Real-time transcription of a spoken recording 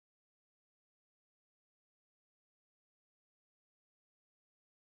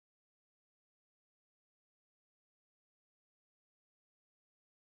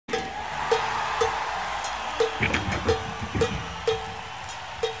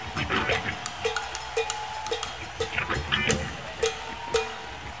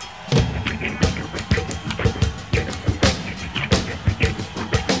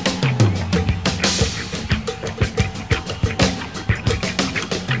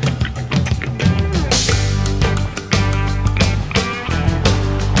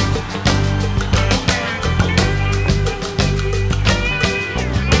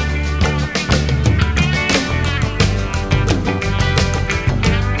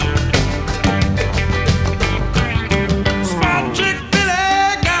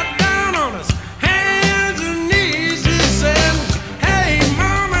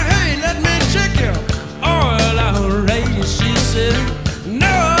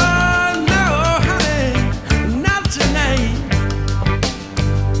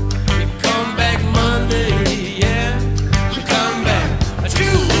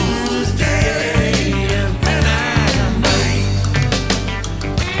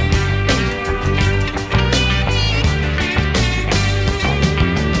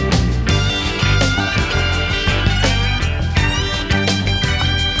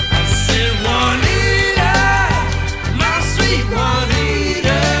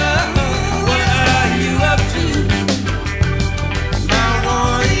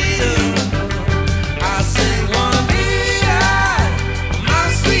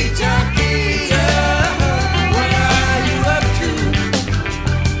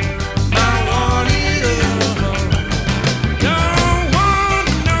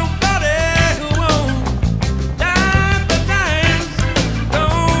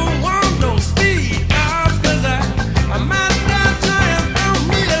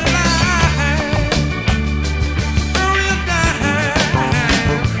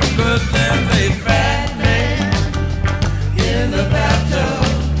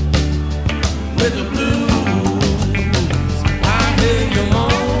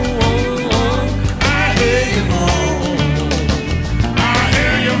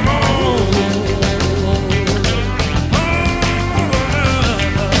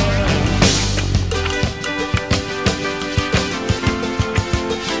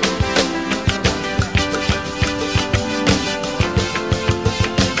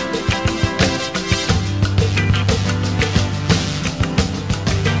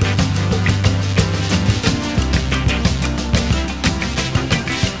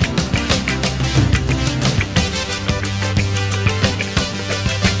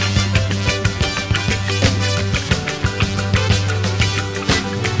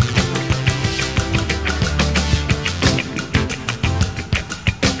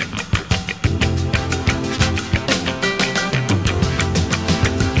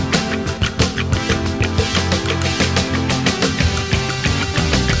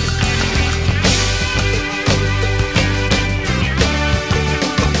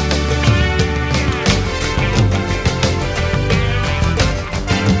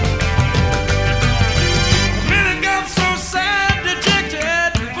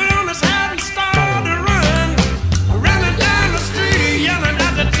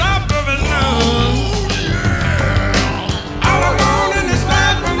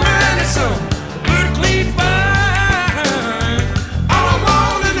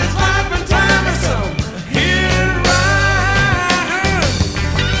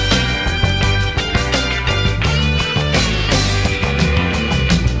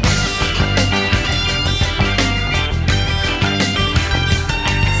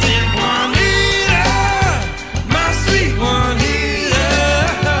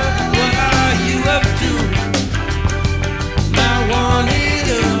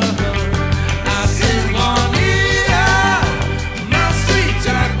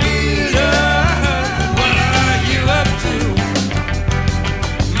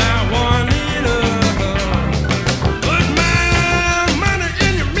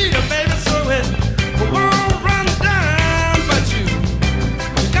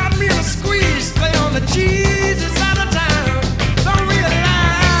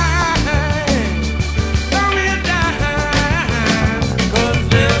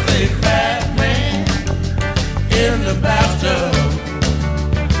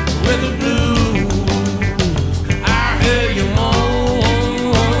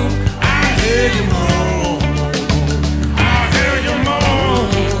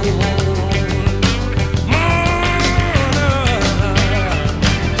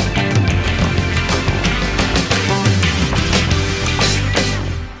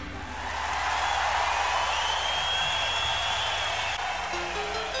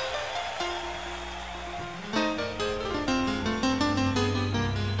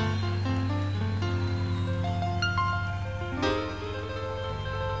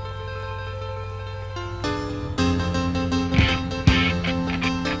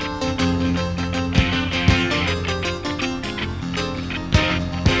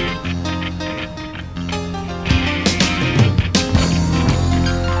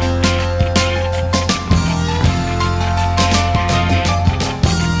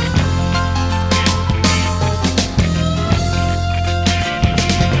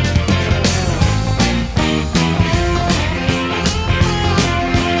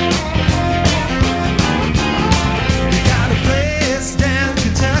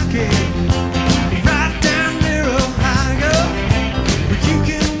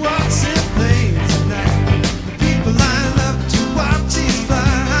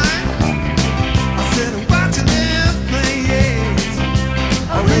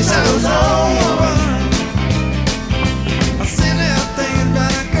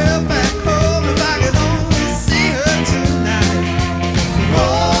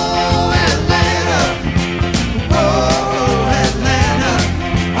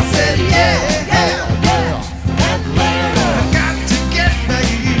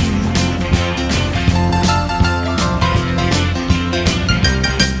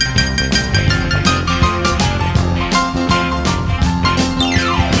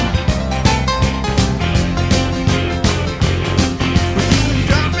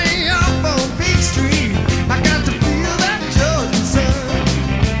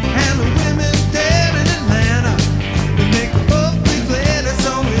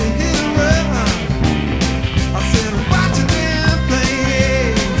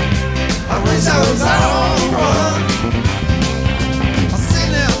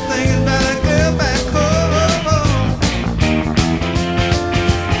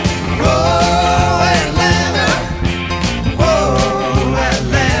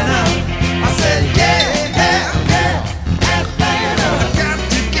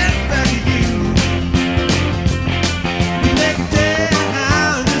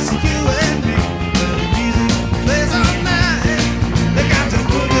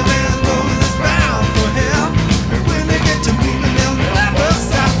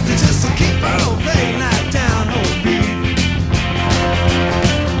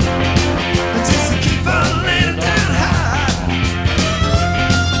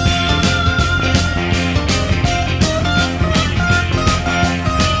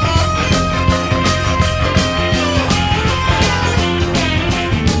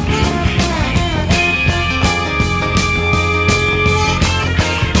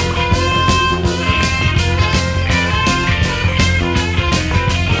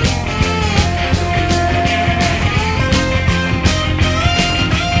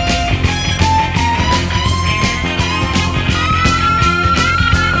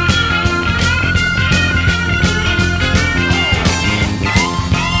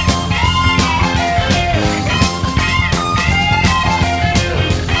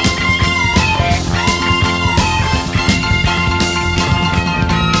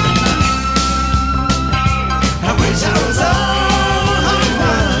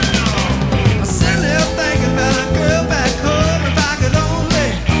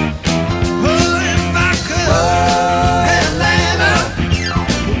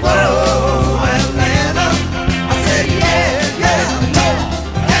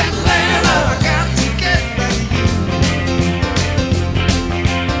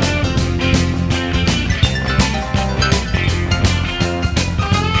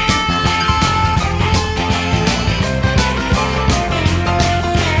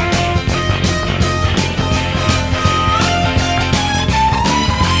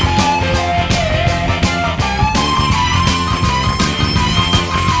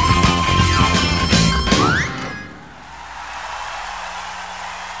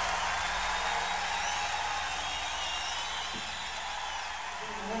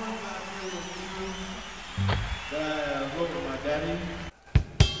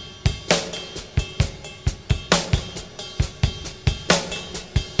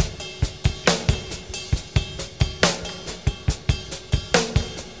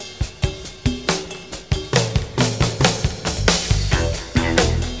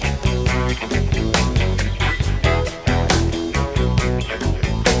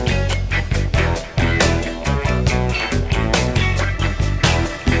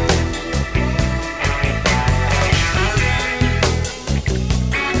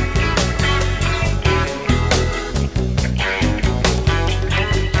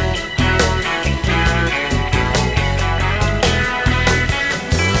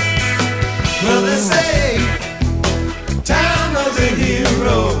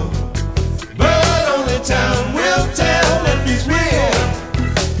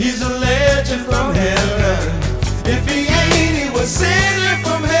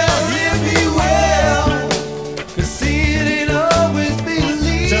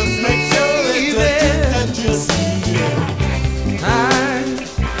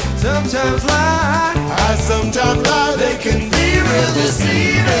sometimes lie. I sometimes lie. They can be real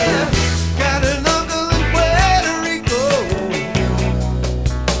deceiving. Got an uncle in Puerto Rico,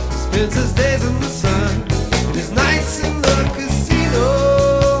 spends his days in the sun and his nights in the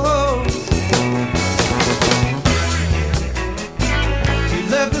casinos. He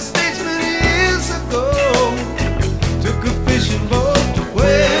left the States many years ago, took a fishing boat to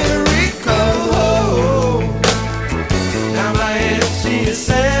Puerto Rico. Now my aunt, she is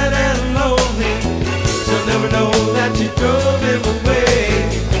sad and lonely. She'll never know that you drove him away.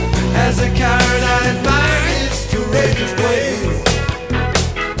 As a coward, I admire his courageous ways.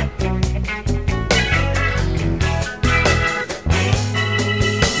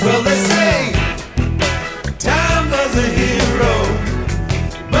 Well, they say time was a hero,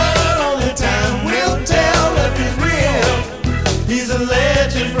 but only time will tell if he's real. He's a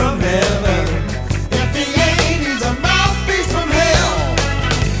legend from heaven. If he ain't, he's a mouthpiece from hell.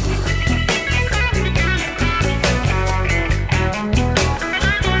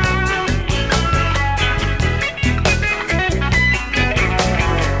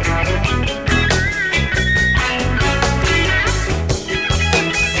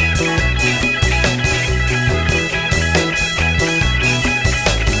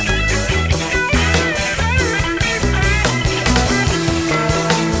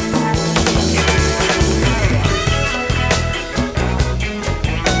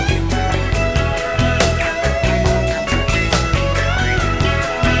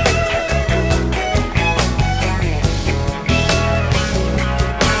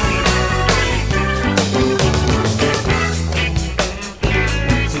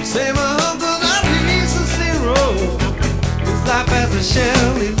 Say my uncle, now he's a zero. His life as a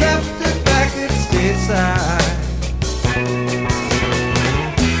shell, he left it back at stateside.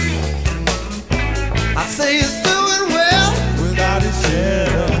 I say he's doing well without his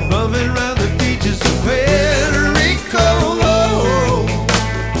shadow, bumming around the beaches of Puerto Rico.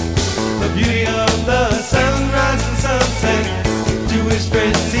 The beauty of the sunrise and sunset, to his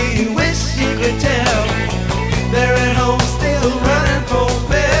friends he wished he could tell. They're at home still running for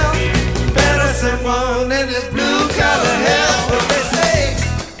fun in this blue collar hell. But they say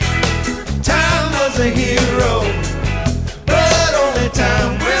time was a hero, but only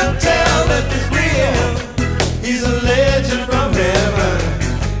time will tell if it's real. He's a legend from heaven.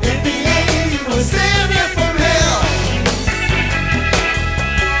 If he ain't, he was sent here from hell.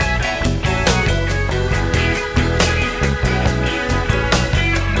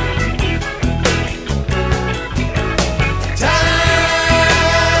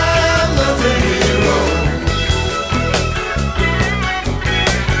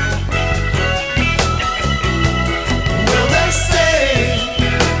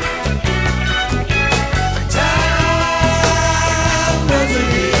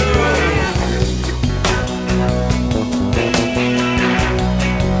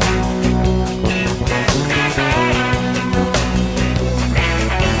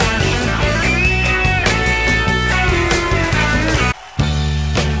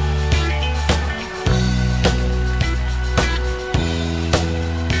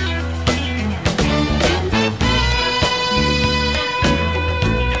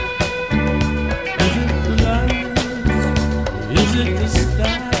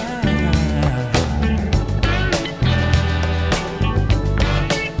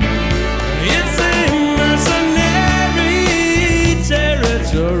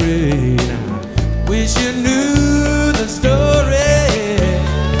 Wish you knew the story.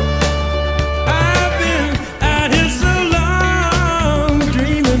 I've been out here so long,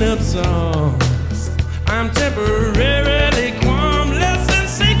 dreaming up songs. I'm temporarily qualmless and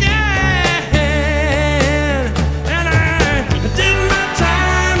sinking, and I did my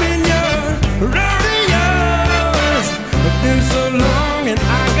time in your rodeos. I've been so long and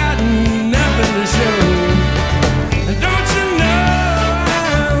I got nothing to show. Don't you know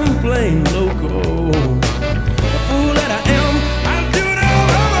I'm playing loco? Fool that I am, I'll do it all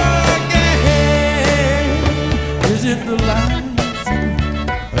over again. Is it the lights,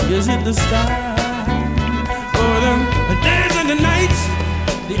 or is it the sky, or the days and the nights,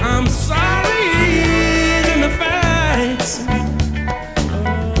 the I'm sorry's and the fights?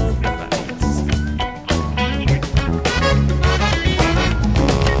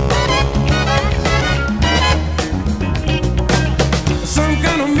 Some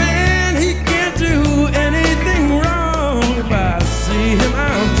kind of man, he can't do anything wrong. If I see him,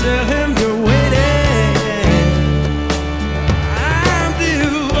 I'll tell him you're waiting. I'm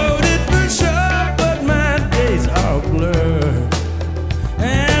devoted for sure, but my days are blurred,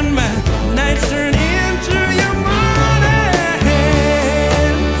 and my nights turn into your morning.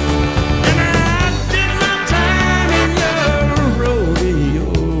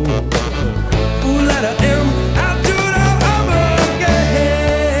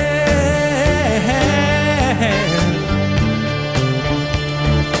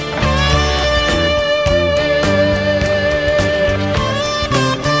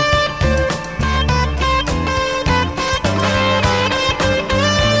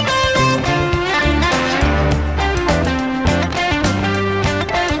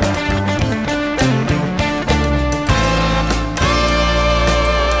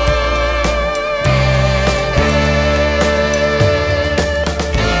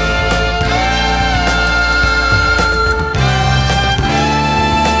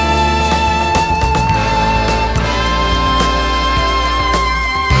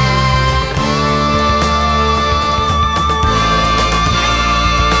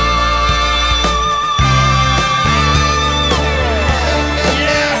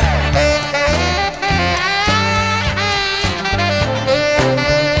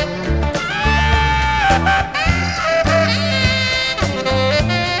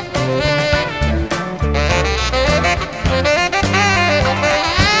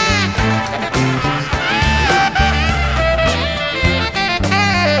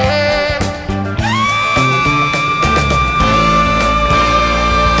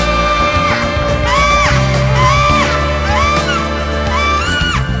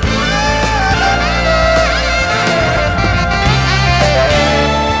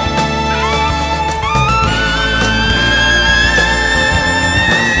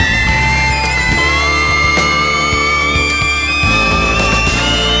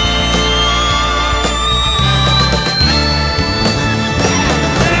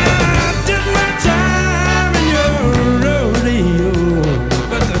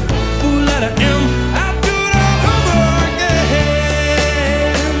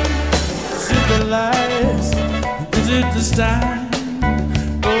 style.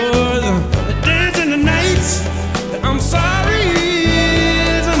 Oh, the days and the nights that I'm sorry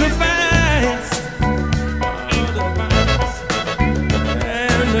and the fights. Oh, the fights.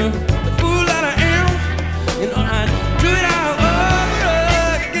 And the fool that I am, you know, I do it all over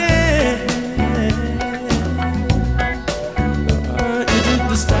again. Is it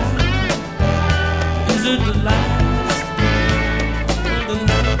the style? Is it the lies? The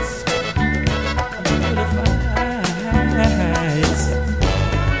nights? The fights?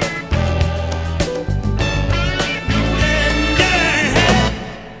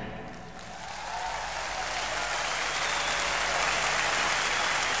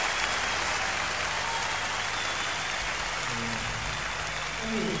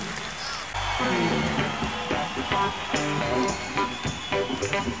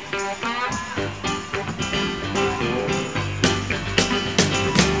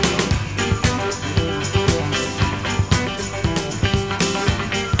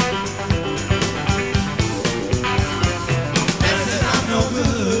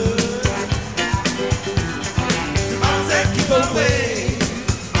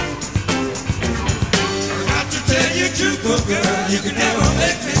 Girl, you can never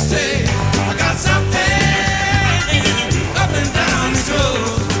make me stay. I got something up and down the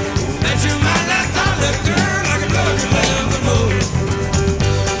road that you might not call a girl like a love you love the most.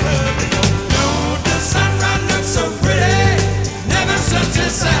 Don't the sunrise look so pretty? Never such a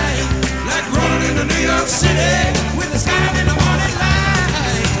sight like rolling into New York City with the sky in the morning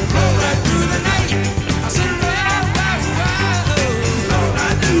light. Roll right through the night. I said roll, roll, roll, roll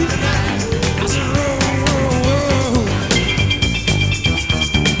right through the night. I said roll.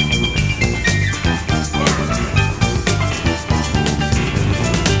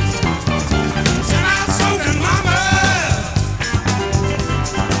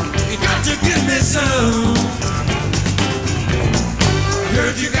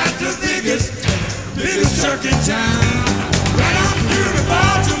 Heard you got the biggest jerk in town. Right on through to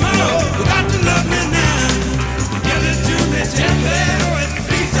Baltimore. You got to love me now. Give it to me gently.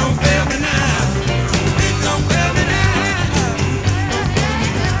 Please don't fail me now. Please don't fail me now.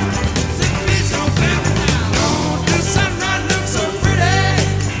 Please don't fail me now. Don't the sunrise look so pretty?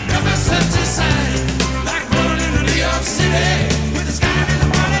 Never such a sight like rolling into New York City with the sky in the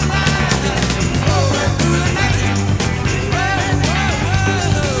morning light. Roll right through the night.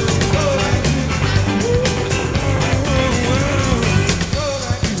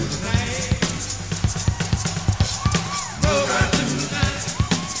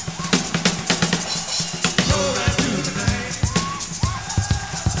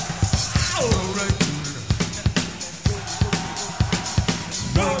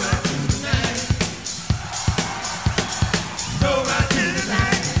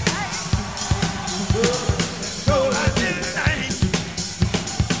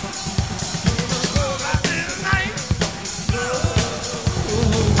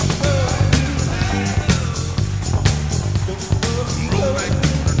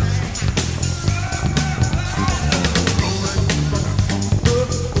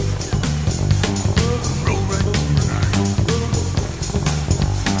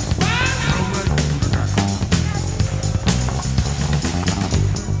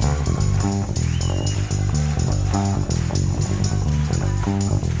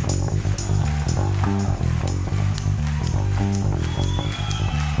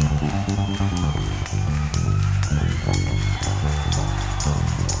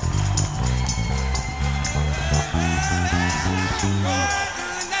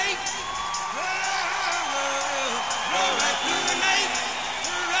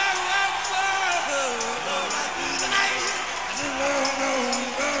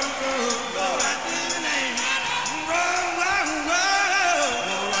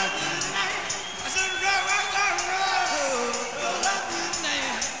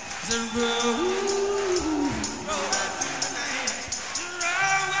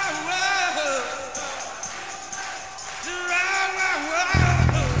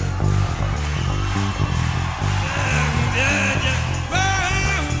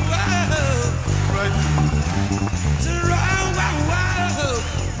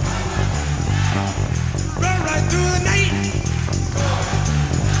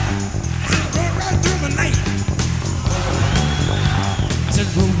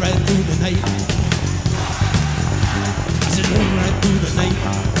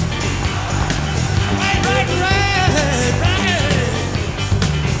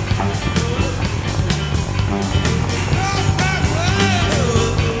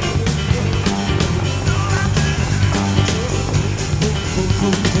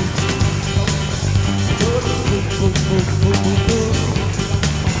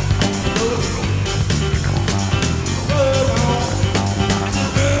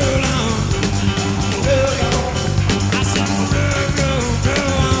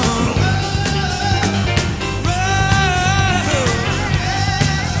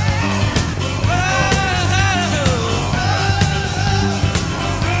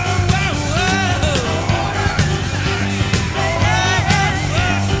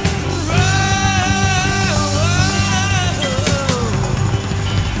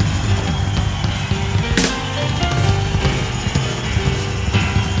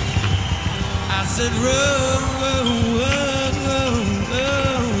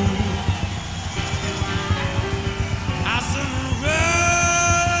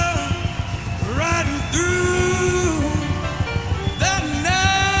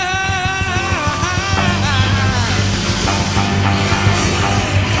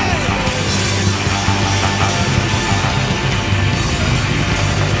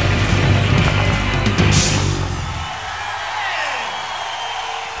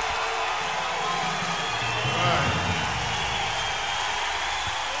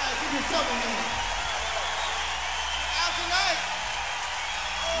 give me something.